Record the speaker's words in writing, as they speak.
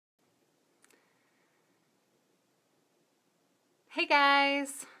Hey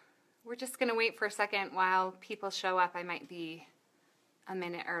guys, we're just gonna wait for a second while people show up. I might be a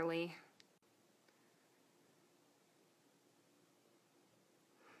minute early.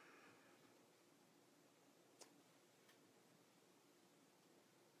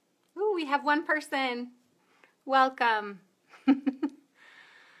 Ooh, we have one person. Welcome.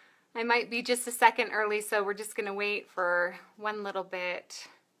 I might be just a second early, so we're just gonna wait for one little bit.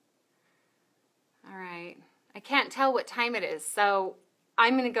 All right, I can't tell what time it is, so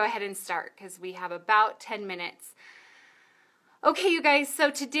I'm gonna go ahead and start because we have about 10 minutes. Okay, you guys, so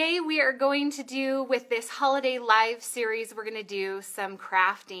today we are going to do, with this holiday live series, we're gonna do some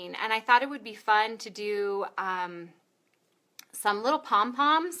crafting, and I thought it would be fun to do some little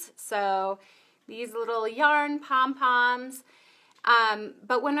pom-poms. So these little yarn pom-poms,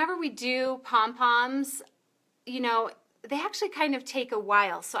 but whenever we do pom-poms, you know, they actually kind of take a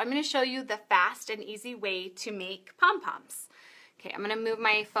while. So I'm going to show you the fast and easy way to make pom-poms. Okay, I'm going to move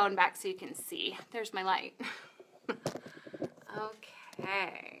my phone back so you can see. There's my light.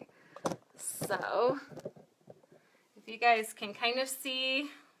 Okay, so if you guys can kind of see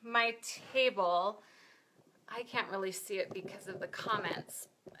my table, I can't really see it because of the comments.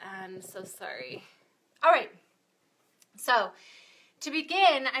 I'm so sorry. All right, so to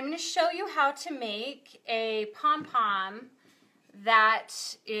begin, I'm going to show you how to make a pom-pom that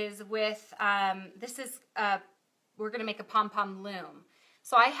is with, we're going to make a pom-pom loom.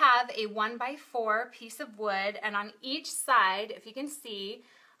 So I have a 1x4 piece of wood, and on each side, if you can see,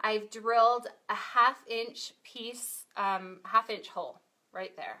 I've drilled a half-inch piece, half-inch hole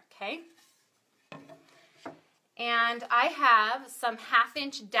right there, okay? And I have some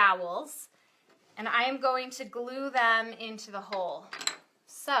half-inch dowels, and I am going to glue them into the hole.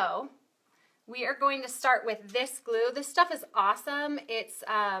 So we are going to start with this glue. This stuff is awesome. It's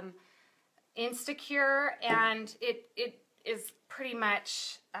Instacure, and it is pretty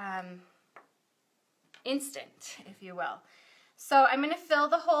much instant, if you will. So I'm going to fill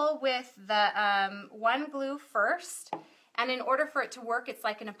the hole with the one glue first. And in order for it to work, it's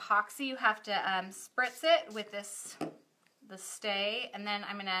like an epoxy. You have to spritz it with the stay, and then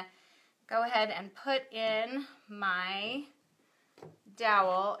I'm going to go ahead and put in my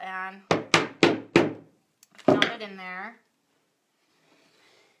dowel and pound it in there.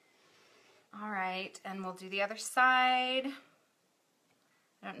 All right, and we'll do the other side.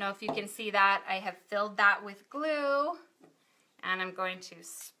 I don't know if you can see that. I have filled that with glue, and I'm going to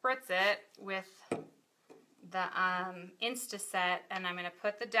spritz it with the Instaset, and I'm going to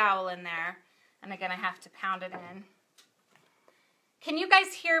put the dowel in there, and again I have to pound it in. Can you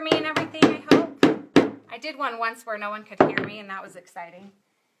guys hear me and everything, I hope? I did one once where no one could hear me, and that was exciting.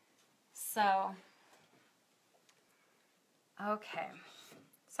 So, okay.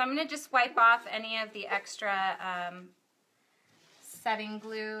 So I'm going to just wipe off any of the extra setting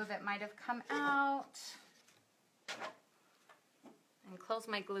glue that might have come out, and close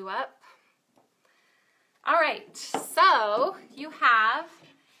my glue up. All right, so you have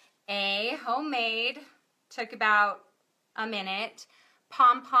a homemade, took about a minute,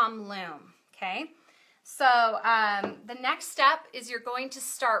 pom-pom loom, okay? So the next step is you're going to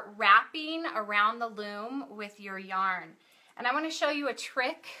start wrapping around the loom with your yarn. And I want to show you a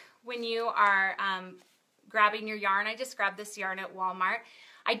trick when you are grabbing your yarn. I just grabbed this yarn at Walmart.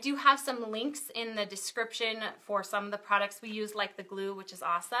 I do have some links in the description for some of the products we use, like the glue, which is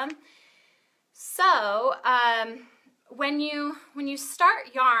awesome. So when you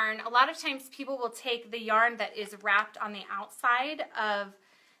start yarn, a lot of times people will take the yarn that is wrapped on the outside of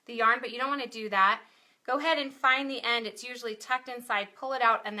the yarn, but you don't want to do that. Go ahead and find the end. It's usually tucked inside. Pull it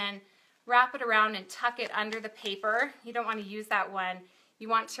out and then wrap it around and tuck it under the paper. You don't want to use that one. You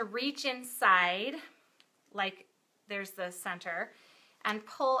want to reach inside, like there's the center, and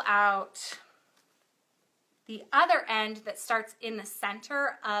pull out the other end that starts in the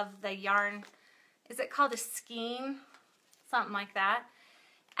center of the yarn. Is it called a skein? Something like that.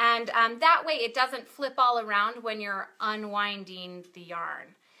 And that way it doesn't flip all around when you're unwinding the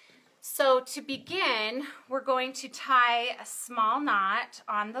yarn. So to begin, we're going to tie a small knot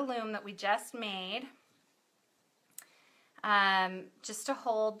on the loom that we just made, just to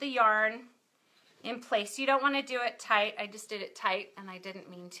hold the yarn in place. You don't want to do it tight. I just did it tight and I didn't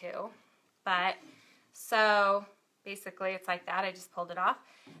mean to. But so basically it's like that. I just pulled it off.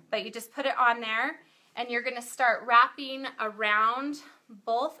 But you just put it on there, and you're going to start wrapping around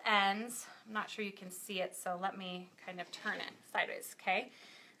both ends. I'm not sure you can see it, so let me kind of turn it sideways, okay?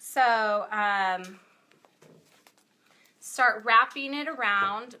 So start wrapping it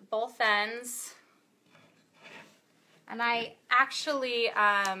around both ends. And I actually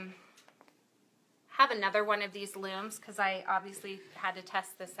have another one of these looms because I obviously had to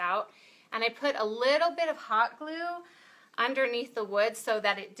test this out. And I put a little bit of hot glue underneath the wood so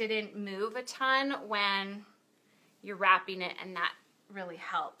that it didn't move a ton when you're wrapping it, and that really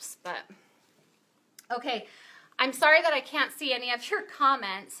helps. But okay, I'm sorry that I can't see any of your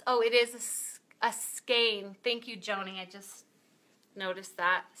comments. Oh, it is a skein. Thank you, Joni. I just noticed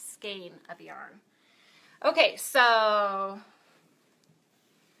that. Skein of yarn. Okay, so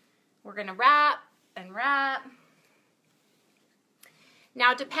we're going to wrap and wrap.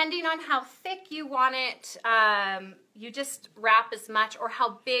 Now, depending on how thick you want it, you just wrap as much, or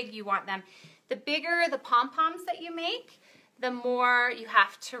how big you want them. The bigger the pom-poms that you make, the more you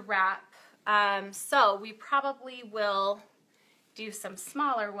have to wrap. So we probably will do some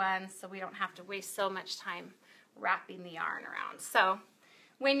smaller ones so we don't have to waste so much time wrapping the yarn around. So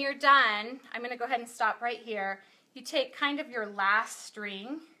when you're done, I'm going to go ahead and stop right here. You take kind of your last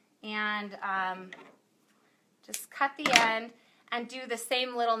string and just cut the end and do the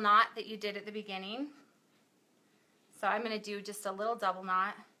same little knot that you did at the beginning. So I'm going to do just a little double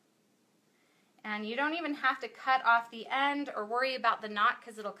knot. And you don't even have to cut off the end or worry about the knot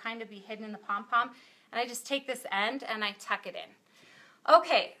because it'll kind of be hidden in the pom-pom. And I just take this end and I tuck it in.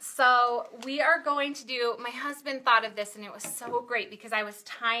 Okay, so we are going to do, my husband thought of this and it was so great because I was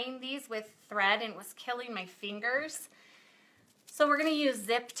tying these with thread and it was killing my fingers. So we're going to use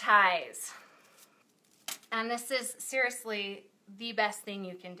zip ties. And this is seriously the best thing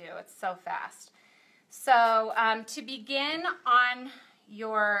you can do. It's so fast. So to begin on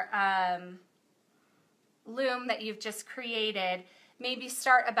your loom that you've just created, maybe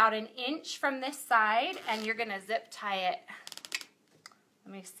start about 1 inch from this side and you're going to zip tie it.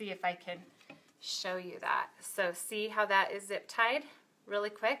 Let me see if I can show you that. So see how that is zip tied really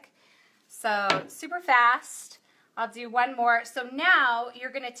quick? So super fast. I'll do one more. So now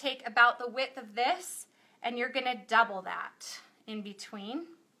you're going to take about the width of this and you're going to double that in between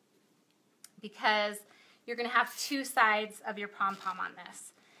because you're going to have 2 sides of your pom-pom on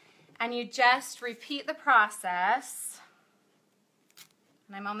this. And you just repeat the process.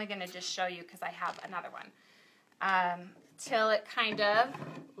 And I'm only going to just show you because I have another one. Till it kind of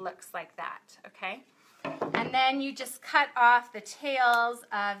looks like that, okay? And then you just cut off the tails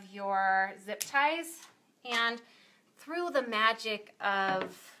of your zip ties, and through the magic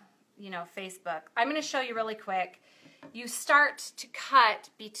of, you know, Facebook, I'm going to show you really quick. You start to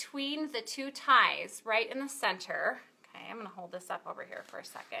cut between the 2 ties right in the center. Okay, I'm going to hold this up over here for a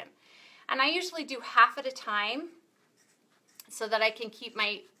second. And I usually do half at a time so that I can keep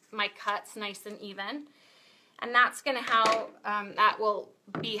my cuts nice and even. And that's going to how, that will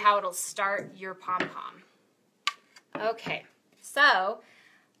be how it'll start your pom-pom. Okay, so,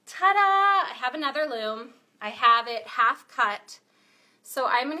 ta-da! I have another loom. I have it half cut. So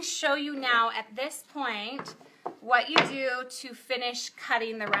I'm going to show you now at this point what you do to finish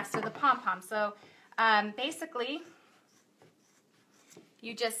cutting the rest of the pom-pom. So basically,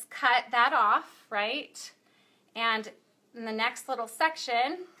 you just cut that off, right? And in the next little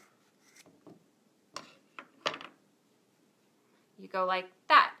section, you go like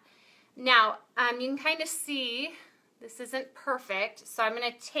that. Now, you can kind of see this isn't perfect, so I'm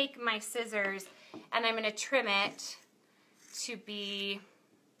going to take my scissors and I'm going to trim it to be,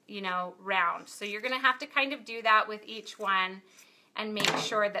 you know, round. So you're going to have to kind of do that with each one and make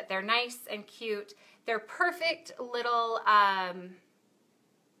sure that they're nice and cute. They're perfect little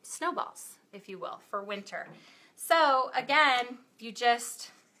snowballs, if you will, for winter. So again, you just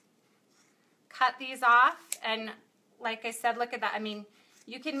cut these off, and like I said, look at that. I mean,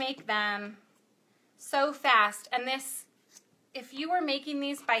 you can make them so fast. And this, if you were making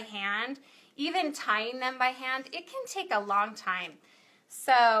these by hand, even tying them by hand, it can take a long time.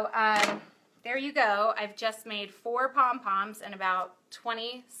 So there you go. I've just made 4 pom-poms in about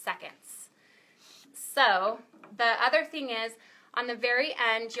 20 seconds. So the other thing is, on the very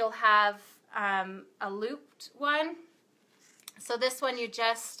end, you'll have a looped one. So this one you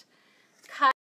just cut